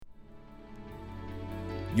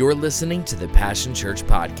You're listening to the Passion Church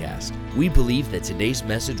podcast. We believe that today's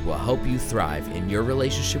message will help you thrive in your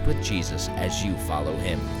relationship with Jesus as you follow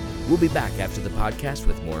him. We'll be back after the podcast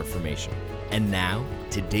with more information. And now,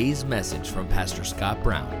 today's message from Pastor Scott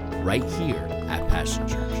Brown, right here at Passion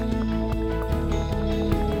Church.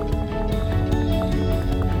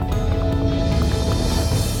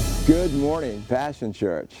 Good morning, Passion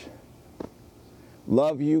Church.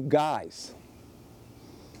 Love you guys.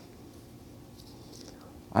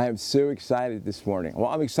 I am so excited this morning. Well,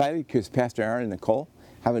 I'm excited because Pastor Aaron and Nicole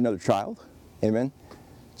have another child. Amen.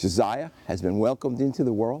 Josiah has been welcomed into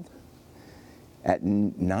the world at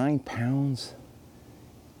 9 pounds.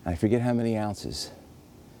 I forget how many ounces.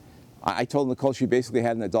 I told Nicole she basically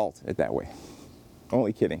had an adult at that way.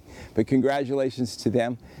 Only kidding. But congratulations to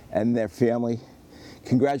them and their family.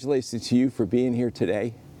 Congratulations to you for being here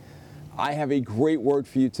today. I have a great word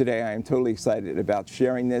for you today. I am totally excited about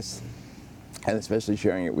sharing this, and especially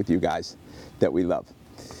sharing it with you guys that we love.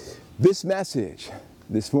 This message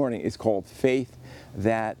this morning is called Faith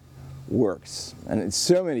That Works. And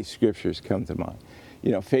so many scriptures come to mind.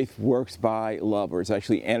 You know, faith works by love, or it's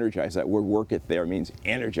actually energized. That word worketh there means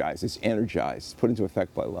energized. It's energized, put into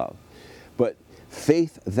effect by love. But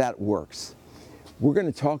faith that works. We're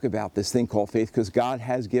going to talk about this thing called faith because God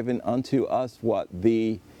has given unto us what?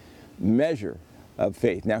 The measure of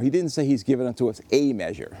faith. Now, he didn't say he's given unto us a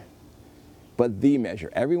measure, but the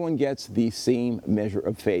measure. Everyone gets the same measure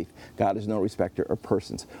of faith. God is no respecter of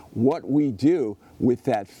persons. What we do with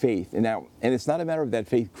that faith, and it's not a matter of that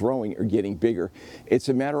faith growing or getting bigger. It's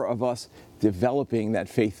a matter of us developing that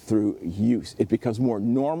faith through use. It becomes more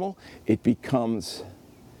normal. It becomes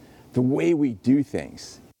the way we do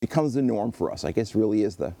things. It becomes the norm for us. I guess really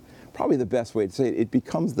is probably the best way to say it. It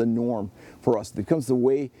becomes the norm for us. It becomes the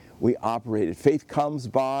way we operate it. Faith comes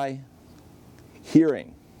by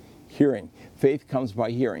hearing. Faith comes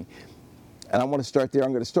by hearing. And I want to start there.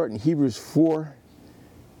 I'm going to start in Hebrews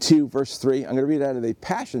 4:2, verse 3. I'm going to read out of the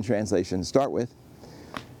Passion Translation to start with.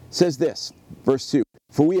 It says this, verse 2.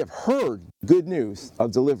 For we have heard good news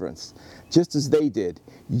of deliverance, just as they did.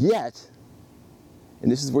 Yet, and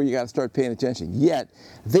this is where you got to start paying attention, yet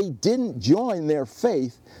they didn't join their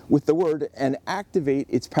faith with the word and activate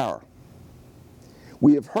its power.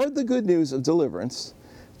 We have heard the good news of deliverance,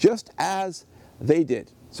 just as they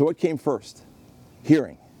did. So what came first?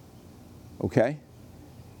 Hearing. Okay?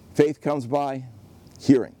 Faith comes by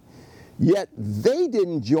hearing. Yet they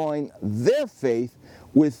didn't join their faith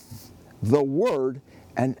with the word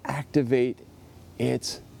and activate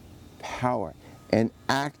its power.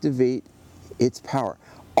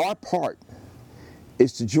 Our part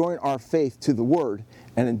is to join our faith to the word,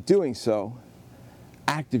 and in doing so,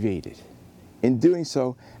 activate it.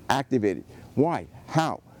 Why?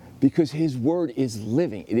 How? Because his word is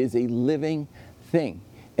living. It is a living thing.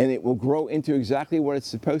 And it will grow into exactly what it's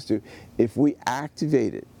supposed to if we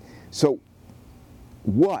activate it. So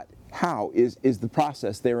how is the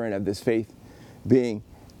process therein of this faith being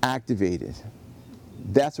activated?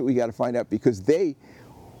 That's what we got to find out, because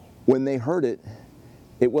when they heard it,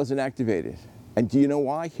 it wasn't activated. And do you know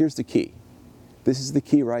why? Here's the key. This is the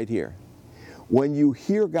key right here. When you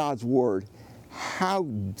hear God's word, how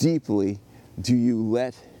deeply do you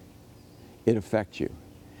let it affect you?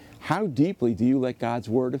 How deeply do you let God's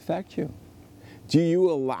word affect you? Do you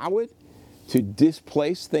allow it to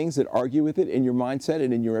displace things that argue with it in your mindset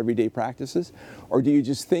and in your everyday practices? Or do you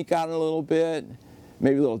just think on it a little bit?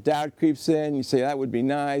 Maybe a little doubt creeps in. You say, that would be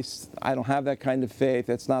nice. I don't have that kind of faith.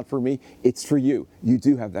 That's not for me. It's for you. You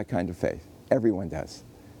do have that kind of faith. Everyone does.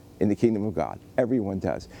 In the kingdom of God. Everyone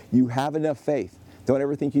does. You have enough faith. Don't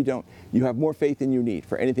ever think you don't. You have more faith than you need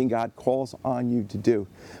for anything God calls on you to do.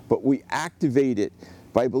 But we activate it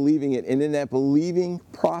by believing it. And in that believing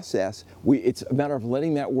process, it's a matter of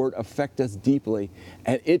letting that word affect us deeply.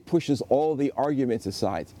 And it pushes all the arguments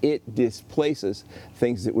aside. It displaces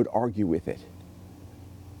things that would argue with it.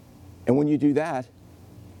 And when you do that,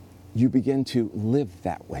 you begin to live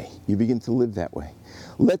that way.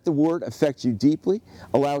 Let the word affect you deeply.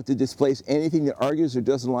 Allow it to displace anything that argues or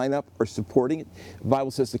doesn't line up or supporting it. The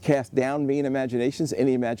Bible says to cast down vain imaginations,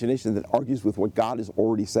 any imagination that argues with what God has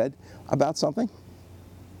already said about something.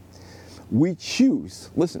 We choose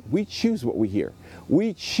what we hear.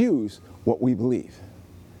 We choose what we believe.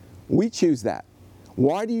 We choose that.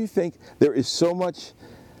 Why do you think there is so much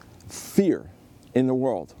fear in the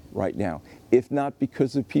world right now? If not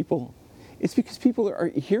because of people, it's because people are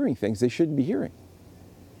hearing things they shouldn't be hearing.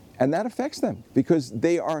 And that affects them because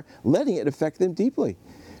they are letting it affect them deeply.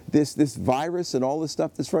 This virus and all this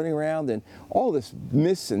stuff that's running around and all this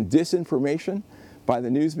mis and disinformation by the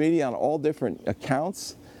news media on all different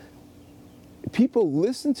accounts, people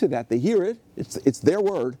listen to that. They hear it. It's their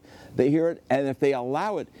word. They hear it. And if they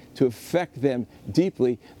allow it to affect them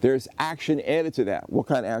deeply, there's action added to that. What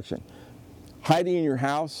kind of action? Hiding in your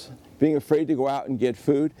house, being afraid to go out and get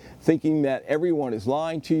food, thinking that everyone is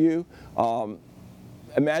lying to you,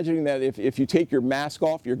 imagining that if you take your mask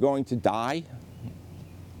off, you're going to die.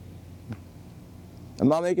 I'm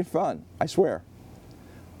not making fun, I swear.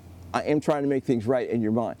 I am trying to make things right in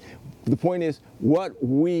your mind. The point is, what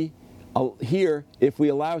we hear, if we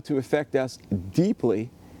allow it to affect us deeply,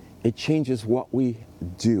 it changes what we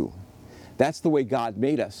do. That's the way God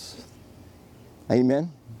made us.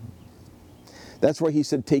 Amen? That's why he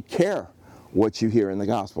said, take care what you hear in the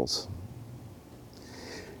Gospels.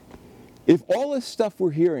 If all this stuff we're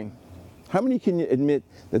hearing, how many can you admit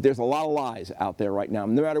that there's a lot of lies out there right now,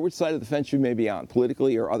 no matter which side of the fence you may be on,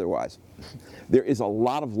 politically or otherwise? There is a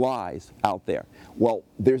lot of lies out there. Well,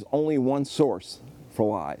 there's only one source for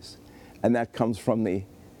lies, and that comes from the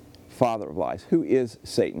father of lies, who is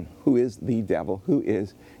Satan, who is the devil, who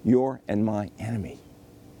is your and my enemy.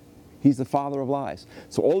 He's the father of lies.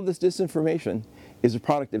 So all of this disinformation is a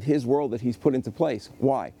product of his world that he's put into place.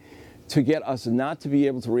 Why? To get us not to be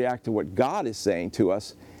able to react to what God is saying to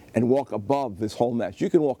us and walk above this whole mess. You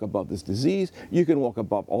can walk above this disease. You can walk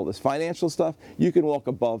above all this financial stuff. You can walk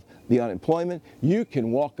above the unemployment. You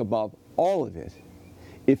can walk above all of it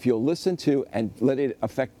if you'll listen to and let it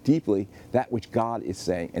affect deeply that which God is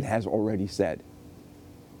saying and has already said.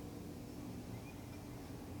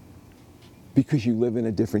 Because you live in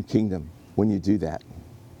a different kingdom when you do that.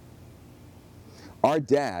 Our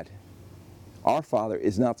dad, our father,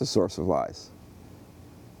 is not the source of lies.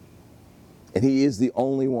 And he is the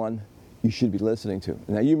only one you should be listening to.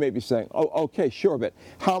 Now you may be saying, oh, okay, sure, but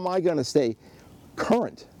how am I going to stay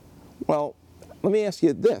current? Well, let me ask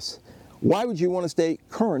you this. Why would you want to stay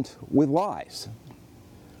current with lies?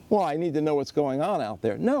 Well, I need to know what's going on out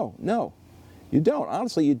there. No, you don't.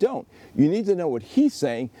 Honestly, you don't. You need to know what he's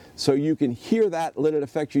saying so you can hear that, let it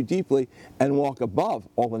affect you deeply, and walk above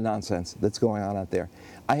all the nonsense that's going on out there.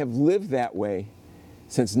 I have lived that way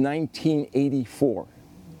since 1984.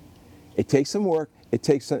 It takes some work. It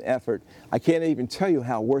takes some effort. I can't even tell you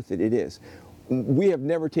how worth it is. We have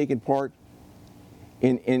never taken part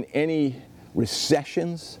in any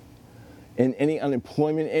recessions, in any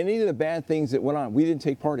unemployment, any of the bad things that went on. We didn't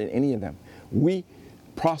take part in any of them. We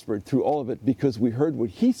prospered through all of it because we heard what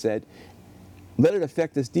he said, let it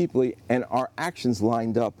affect us deeply, and our actions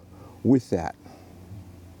lined up with that.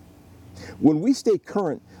 When we stay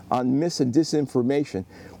current on mis and disinformation,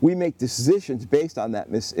 we make decisions based on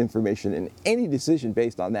that misinformation, and any decision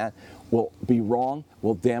based on that will be wrong,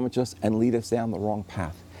 will damage us, and lead us down the wrong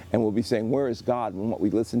path. And we'll be saying, where is God, when what we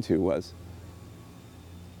listened to was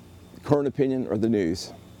current opinion or the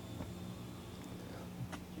news?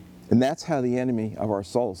 And that's how the enemy of our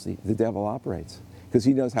souls, the devil, operates, because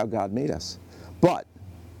he knows how God made us. But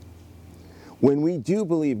when we do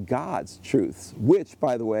believe God's truths, which,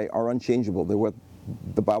 by the way, are unchangeable, they're what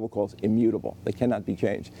the Bible calls immutable. They cannot be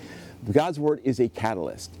changed. God's word is a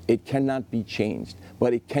catalyst. It cannot be changed,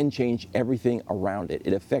 but it can change everything around it.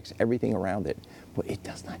 It affects everything around it, but it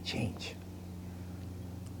does not change.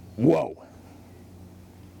 Whoa.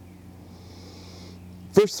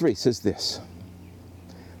 Verse 3 says this.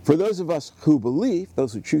 For those of us who believe,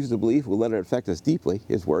 those who choose to believe, will let it affect us deeply,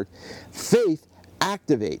 his word, faith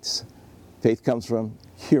activates. Faith comes from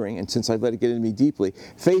hearing, and since I let it get into me deeply,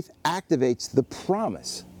 faith activates the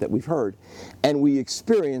promise that we've heard, and we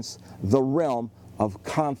experience the realm of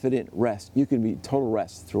confident rest. You can be total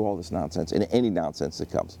rest through all this nonsense, and any nonsense that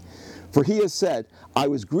comes. For he has said, I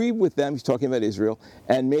was grieved with them, he's talking about Israel,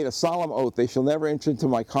 and made a solemn oath, they shall never enter into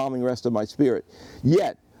my calming rest of my spirit.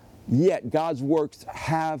 Yet God's works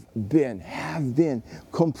have been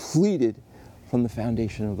completed from the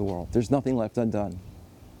foundation of the world. There's nothing left undone.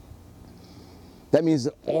 That means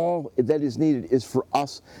that all that is needed is for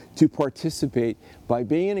us to participate by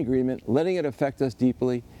being in agreement, letting it affect us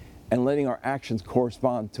deeply, and letting our actions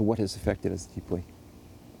correspond to what has affected us deeply.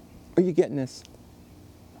 Are you getting this?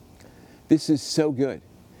 This is so good.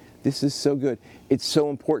 This is so good. It's so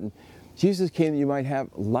important. Jesus came that you might have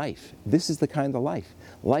life. This is the kind of life.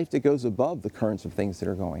 Life that goes above the currents of things that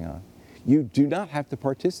are going on. You do not have to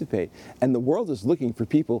participate. And the world is looking for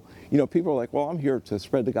people, people are like, well, I'm here to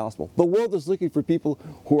spread the gospel. The world is looking for people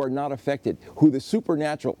who are not affected, who the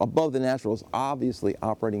supernatural, above the natural, is obviously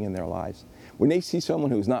operating in their lives. When they see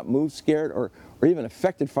someone who's not moved, scared, or even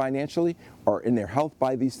affected financially, or in their health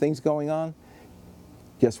by these things going on,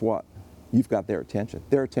 guess what? You've got their attention.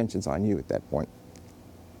 Their attention's on you at that point.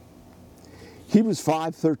 Hebrews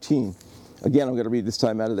 5:13. Again, I'm going to read this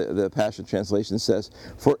time out of the Passion Translation. It says,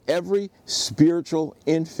 "For every spiritual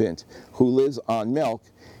infant who lives on milk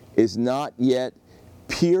is not yet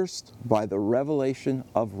pierced by the revelation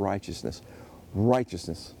of righteousness."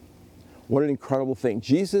 Righteousness. What an incredible thing.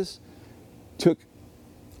 Jesus took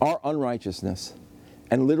our unrighteousness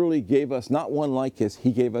and literally gave us not one like his,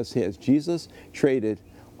 he gave us his. Jesus traded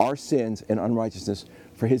our sins and unrighteousness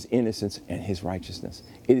for his innocence and his righteousness.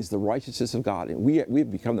 It is the righteousness of God. And we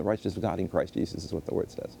have become the righteousness of God in Christ Jesus, is what the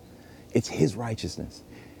word says. It's his righteousness.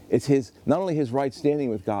 It's his, not only his right standing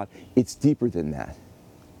with God, it's deeper than that.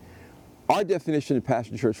 Our definition of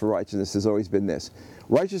Passion Church for righteousness has always been this.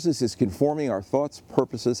 Righteousness is conforming our thoughts,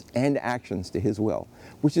 purposes, and actions to his will,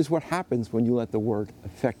 which is what happens when you let the word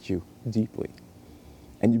affect you deeply.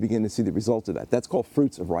 And you begin to see the results of that. That's called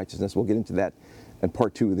fruits of righteousness. We'll get into that in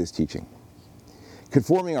part 2 of this teaching.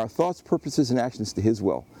 Conforming our thoughts, purposes, and actions to his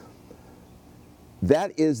will.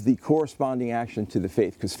 That is the corresponding action to the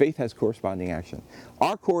faith, because faith has corresponding action.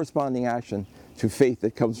 Our corresponding action to faith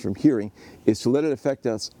that comes from hearing is to let it affect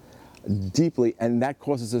us deeply, and that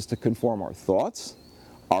causes us to conform our thoughts,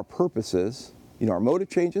 our purposes, our motive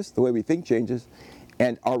changes, the way we think changes,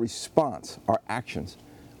 and our response, our actions,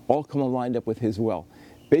 all come lined up with his will.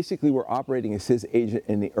 Basically, we're operating as his agent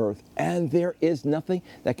in the earth, and there is nothing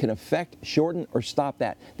that can affect, shorten, or stop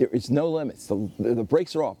that. There is no limits. The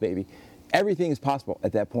brakes are off, baby. Everything is possible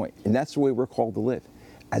at that point, and that's the way we're called to live,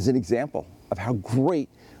 as an example of how great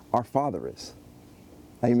our Father is.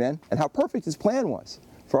 Amen? And how perfect his plan was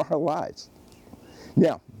for our lives.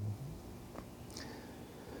 Now,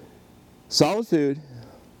 solid food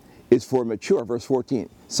is for mature, verse 14.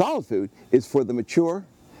 Solid food is for the mature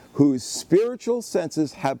whose spiritual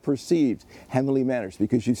senses have perceived heavenly manners,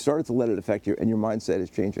 because you've started to let it affect you and your mindset is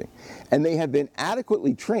changing. And they have been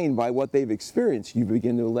adequately trained by what they've experienced. You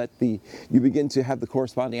begin to have the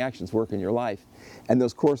corresponding actions work in your life. And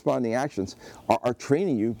those corresponding actions are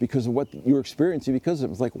training you because of what you're experiencing because of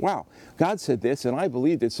it. It's like, wow, God said this and I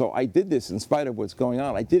believed it, so I did this in spite of what's going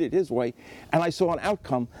on. I did it his way, and I saw an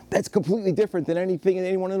outcome that's completely different than anything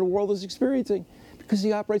anyone in the world is experiencing, because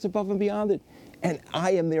he operates above and beyond it. And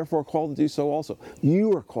I am therefore called to do so also.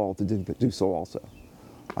 You are called to do so also.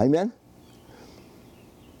 Amen?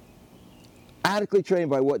 Adequately trained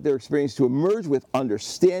by what they're experiencing to emerge with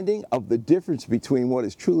understanding of the difference between what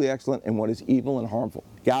is truly excellent and what is evil and harmful.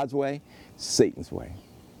 God's way, Satan's way.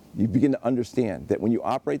 You begin to understand that when you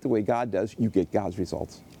operate the way God does, you get God's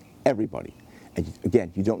results. Everybody. And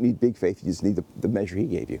again, you don't need big faith, you just need the measure he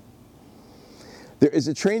gave you. There is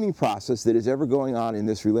a training process that is ever going on in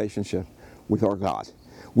this relationship with our God.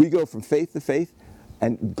 We go from faith to faith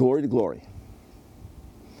and glory to glory.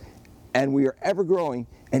 And we are ever growing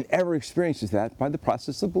and ever experiences that by the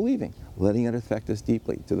process of believing, letting it affect us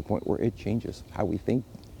deeply to the point where it changes how we think,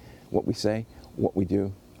 what we say, what we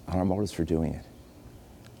do, and our motives for doing it.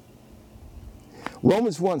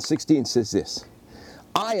 Romans 1:16 says this,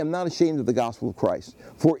 "I am not ashamed of the gospel of Christ,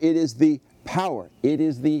 for it is the power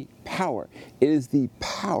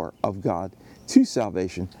of God to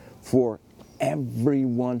salvation for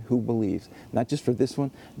everyone who believes." Not just for this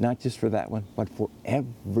one, not just for that one, but for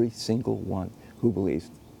every single one who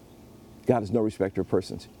believes. God is no respecter of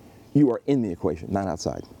persons. You are in the equation, not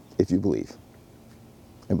outside, if you believe.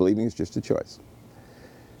 And believing is just a choice.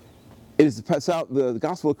 It is the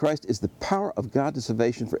gospel of Christ is the power of God to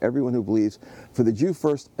salvation for everyone who believes, for the Jew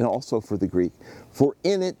first and also for the Greek. For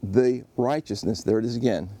in it the righteousness, there it is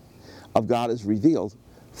again, of God is revealed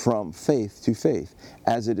from faith to faith.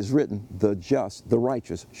 As it is written, the just, the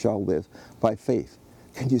righteous shall live by faith.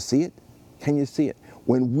 Can you see it? Can you see it?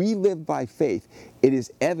 When we live by faith, it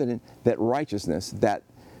is evident that righteousness, that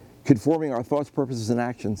conforming our thoughts, purposes, and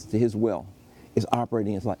actions to his will, is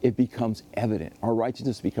operating in his life. It becomes evident. Our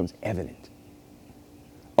righteousness becomes evident.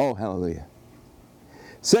 Oh, hallelujah.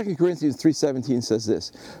 2 Corinthians 3:17 says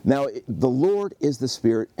this, "Now the Lord is the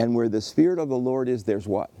Spirit, and where the Spirit of the Lord is, there's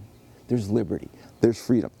what? There's liberty. There's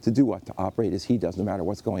freedom. To do what? To operate as he does, no matter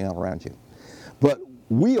what's going on around you. But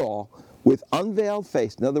we all, with unveiled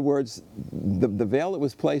face," in other words, the veil that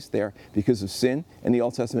was placed there because of sin in the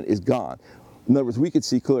Old Testament is gone. In other words, we could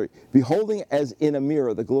see clearly, beholding as in a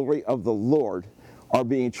mirror the glory of the Lord, are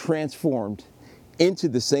being transformed into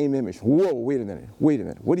the same image. Whoa, wait a minute.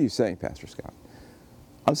 What are you saying, Pastor Scott?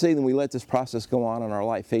 I'm saying that we let this process go on in our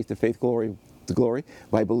life, faith to faith, glory to glory,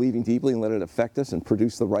 by believing deeply and let it affect us and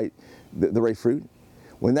produce the right fruit.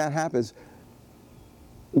 When that happens,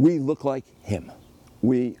 we look like him.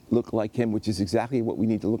 We look like him, which is exactly what we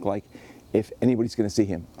need to look like if anybody's going to see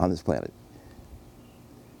him on this planet.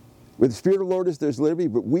 Where the Spirit of the Lord is, there's liberty,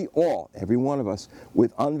 but we all, every one of us,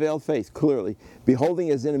 with unveiled face, clearly, beholding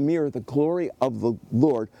as in a mirror the glory of the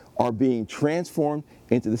Lord, are being transformed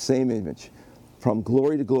into the same image, from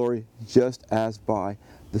glory to glory, just as by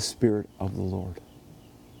the Spirit of the Lord.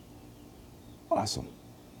 Awesome.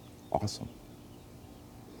 Awesome.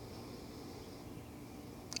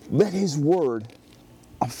 Let His Word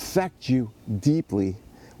affect you deeply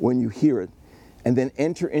when you hear it, and then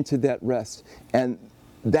enter into that rest. And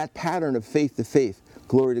that pattern of faith to faith,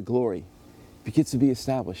 glory to glory, begins to be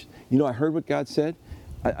established. You know, I heard what God said.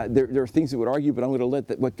 There are things that would argue, but I'm going to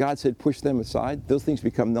let what God said push them aside. Those things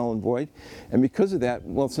become null and void. And because of that,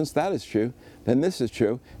 well, since that is true, then this is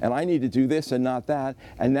true. And I need to do this and not that.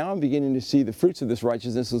 And now I'm beginning to see the fruits of this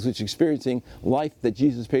righteousness, which is experiencing life that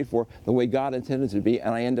Jesus paid for the way God intended it to be.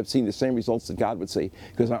 And I end up seeing the same results that God would see,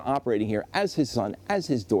 because I'm operating here as His son, as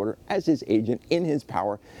His daughter, as His agent, in His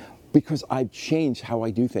power, because I've changed how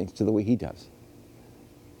I do things to the way He does.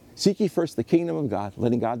 Seek ye first the kingdom of God,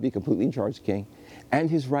 letting God be completely in charge, King, and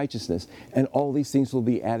His righteousness, and all these things will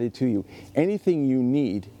be added to you. Anything you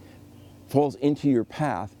need falls into your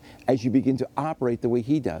path as you begin to operate the way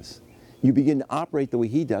He does. You begin to operate the way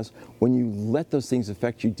He does when you let those things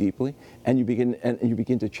affect you deeply, and you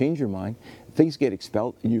begin to change your mind. Things get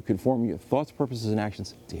expelled, and you conform your thoughts, purposes, and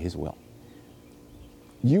actions to His will.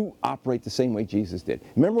 You operate the same way Jesus did.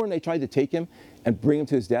 Remember when they tried to take Him and bring Him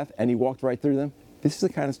to His death, and He walked right through them? This is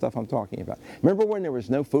the kind of stuff I'm talking about. Remember when there was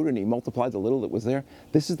no food and He multiplied the little that was there?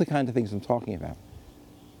 This is the kind of things I'm talking about.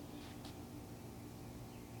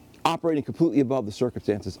 Operating completely above the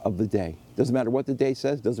circumstances of the day. Doesn't matter what the day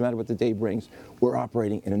says, doesn't matter what the day brings. We're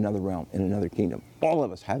operating in another realm, in another kingdom. All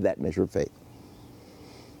of us have that measure of faith.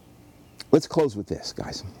 Let's close with this,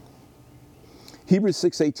 guys. Hebrews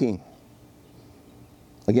 6:18,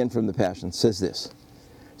 again from the Passion, says this.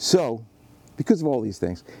 So, because of all these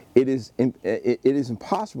things, it is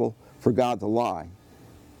impossible for God to lie.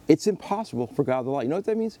 It's impossible for God to lie. You know what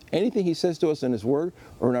that means? Anything He says to us in His Word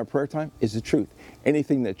or in our prayer time is the truth.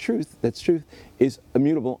 Anything that's truth is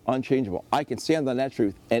immutable, unchangeable. I can stand on that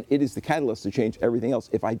truth, and it is the catalyst to change everything else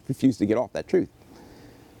if I refuse to get off that truth.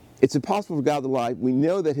 It's impossible for God to lie. We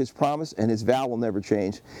know that His promise and His vow will never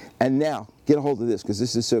change. And now, get a hold of this, because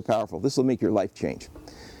this is so powerful. This will make your life change.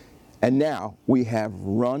 And now we have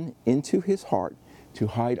run into His heart to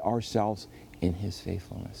hide ourselves in His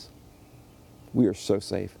faithfulness. We are so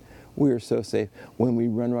safe. We are so safe when we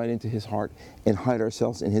run right into His heart and hide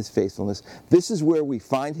ourselves in His faithfulness. This is where we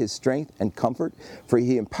find His strength and comfort, for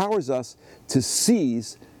He empowers us to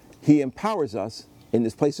seize. He empowers us in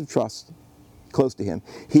this place of trust, close to Him.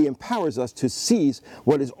 He empowers us to seize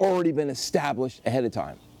what has already been established ahead of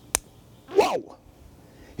time. Whoa!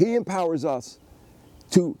 He empowers us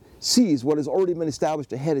to seize what has already been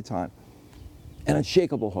established ahead of time. An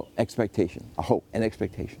unshakable expectation, a hope, an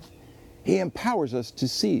expectation. He empowers us to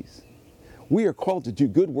seize. We are called to do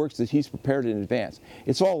good works that He's prepared in advance.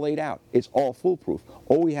 It's all laid out. It's all foolproof.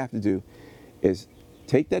 All we have to do is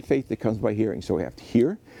take that faith that comes by hearing. So we have to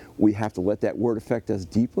hear. We have to let that Word affect us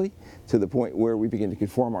deeply to the point where we begin to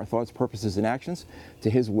conform our thoughts, purposes, and actions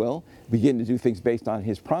to His will, begin to do things based on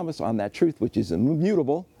His promise, on that truth, which is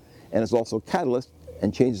immutable, and is also a catalyst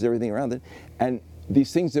and changes everything around it. And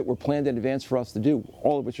these things that were planned in advance for us to do,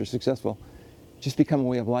 all of which are successful, just become a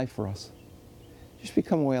way of life for us. Just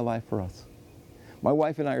become a way of life for us. My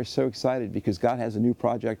wife and I are so excited because God has a new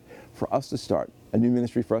project for us to start, a new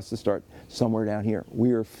ministry for us to start somewhere down here.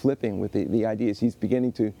 We are flipping with the ideas. He's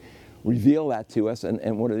beginning to reveal that to us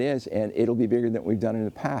and what it is, and it'll be bigger than we've done in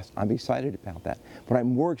the past. I'm excited about that. But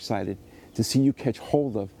I'm more excited to see you catch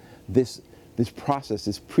hold of this process,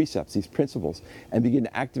 these precepts, these principles, and begin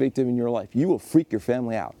to activate them in your life. You will freak your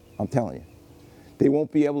family out, I'm telling you. They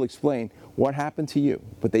won't be able to explain what happened to you,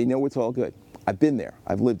 but they know it's all good. I've been there.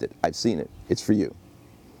 I've lived it. I've seen it. It's for you.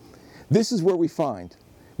 This is where we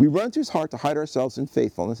run to His heart to hide ourselves in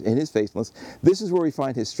faithfulness, in His faithfulness. This is where we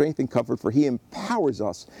find His strength and comfort, for He empowers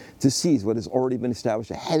us to seize what has already been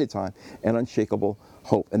established ahead of time, an unshakable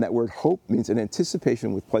hope. And that word hope means an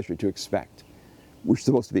anticipation with pleasure, to expect. We're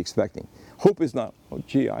supposed to be expecting. Hope is not, oh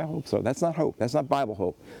gee, I hope so. That's not hope. That's not Bible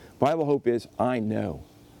hope. Bible hope is, I know.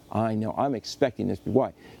 I'm expecting this.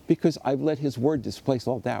 Why? Because I've let His Word displace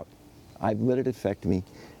all doubt. I've let it affect me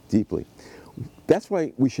deeply. That's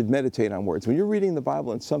why we should meditate on words. When you're reading the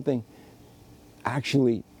Bible and something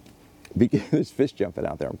actually there's fish jumping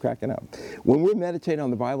out there, I'm cracking up. When we're meditating on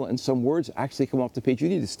the Bible and some words actually come off the page, you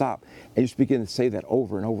need to stop and just begin to say that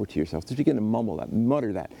over and over to yourself. Just begin to mumble that,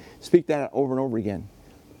 mutter that. Speak that out over and over again.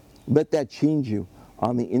 Let that change you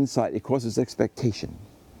on the inside. It causes expectation.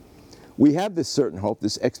 We have this certain hope,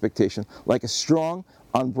 this expectation, like a strong,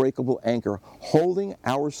 unbreakable anchor holding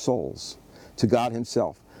our souls to God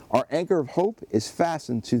himself. Our anchor of hope is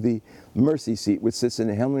fastened to the mercy seat which sits in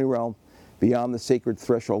the heavenly realm beyond the sacred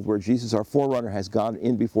threshold where Jesus, our forerunner, has gone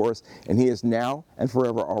in before us, and he is now and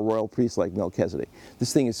forever our royal priest like Melchizedek.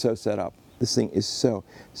 This thing is so set up. This thing is so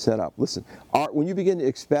set up. Listen, when you begin to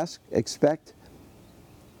expect,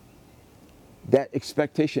 that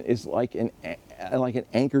expectation is like an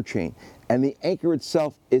anchor chain. And the anchor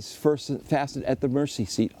itself is first fastened at the mercy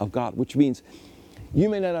seat of God, which means you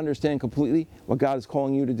may not understand completely what God is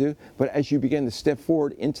calling you to do, but as you begin to step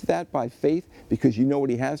forward into that by faith, because you know what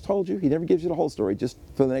he has told you, he never gives you the whole story, just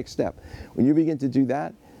for the next step. When you begin to do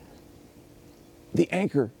that, the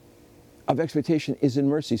anchor of expectation is in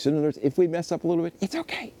mercy. So in other words, if we mess up a little bit, it's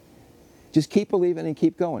okay. Just keep believing and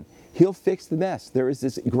keep going. He'll fix the mess. There is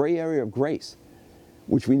this gray area of grace,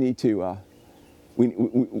 which we need to we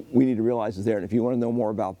need to realize is there. And if you want to know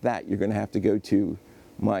more about that, you're going to have to go to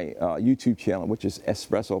my YouTube channel, which is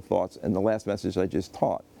Espresso Thoughts, and the last message I just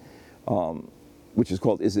taught, which is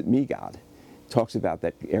called "Is It Me, God?" talks about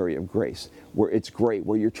that area of grace, where it's great,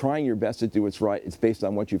 where you're trying your best to do what's right. It's based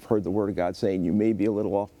on what you've heard the Word of God saying. You may be a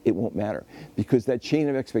little off. It won't matter, because that chain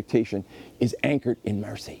of expectation is anchored in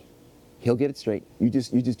mercy. He'll get it straight. You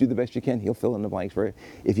just do the best you can. He'll fill in the blanks for you.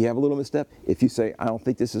 If you have a little misstep, if you say, I don't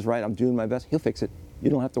think this is right, I'm doing my best, he'll fix it.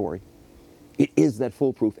 You don't have to worry. It is that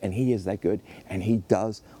foolproof, and he is that good, and he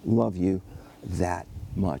does love you that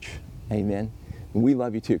much. Amen. And we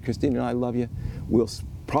love you too. Christine and I love you. We'll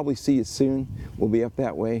probably see you soon. We'll be up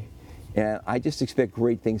that way. And I just expect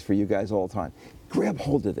great things for you guys all the time. Grab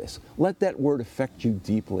hold of this. Let that word affect you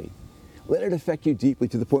deeply. Let it affect you deeply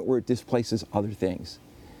to the point where it displaces other things.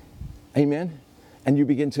 Amen? And you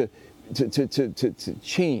begin to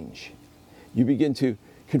change. You begin to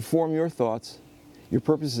conform your thoughts, your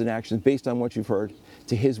purposes and actions based on what you've heard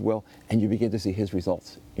to his will, and you begin to see his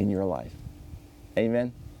results in your life.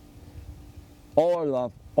 Amen? All our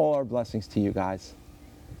love, all our blessings to you guys.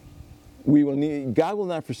 God will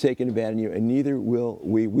not forsake and abandon you, and neither will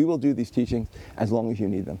we. We will do these teachings as long as you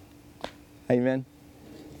need them. Amen?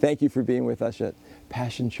 Thank you for being with us at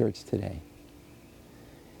Passion Church today.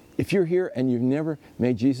 If you're here and you've never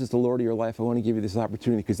made Jesus the Lord of your life, I want to give you this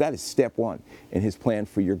opportunity, because that is step one in his plan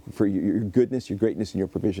for your goodness, your greatness, and your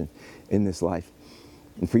provision in this life,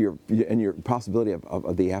 and for your possibility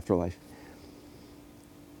of the afterlife.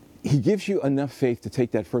 He gives you enough faith to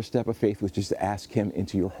take that first step of faith, which is to ask him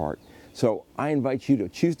into your heart. So I invite you to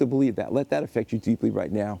choose to believe that. Let that affect you deeply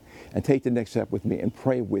right now, and take the next step with me and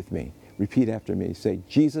pray with me. Repeat after me. Say,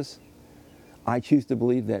 Jesus, I choose to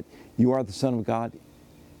believe that you are the Son of God.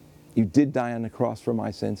 You did die on the cross for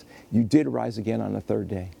my sins. You did rise again on the third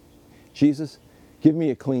day. Jesus, give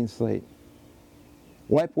me a clean slate.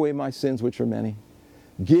 Wipe away my sins, which are many.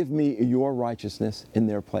 Give me your righteousness in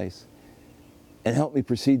their place. And help me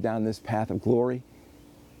proceed down this path of glory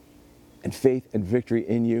and faith and victory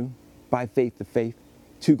in you, by faith to faith,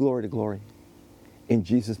 to glory. In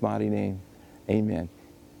Jesus' mighty name, amen.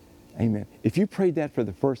 Amen. If you prayed that for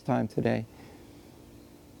the first time today,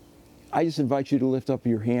 I just invite you to lift up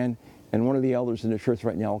your hand, and one of the elders in the church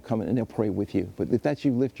right now will come in and they'll pray with you. But if that's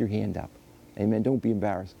you, lift your hand up. Amen. Don't be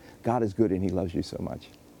embarrassed. God is good and he loves you so much.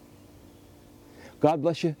 God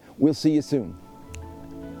bless you. We'll see you soon.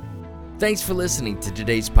 Thanks for listening to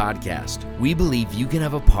today's podcast. We believe you can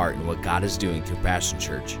have a part in what God is doing through Passion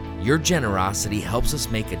Church. Your generosity helps us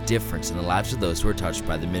make a difference in the lives of those who are touched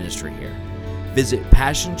by the ministry here. Visit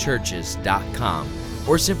PassionChurches.com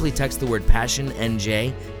or simply text the word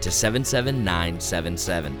PassionNJ to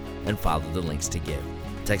 77977 and follow the links to give.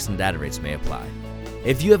 Text and data rates may apply.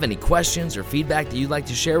 If you have any questions or feedback that you'd like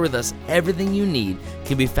to share with us, everything you need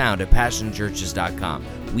can be found at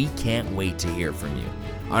PassionChurches.com. We can't wait to hear from you.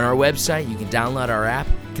 On our website, you can download our app,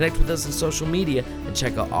 connect with us on social media, and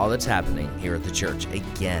check out all that's happening here at the church.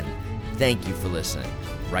 Again, thank you for listening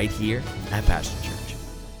right here at Passion Church.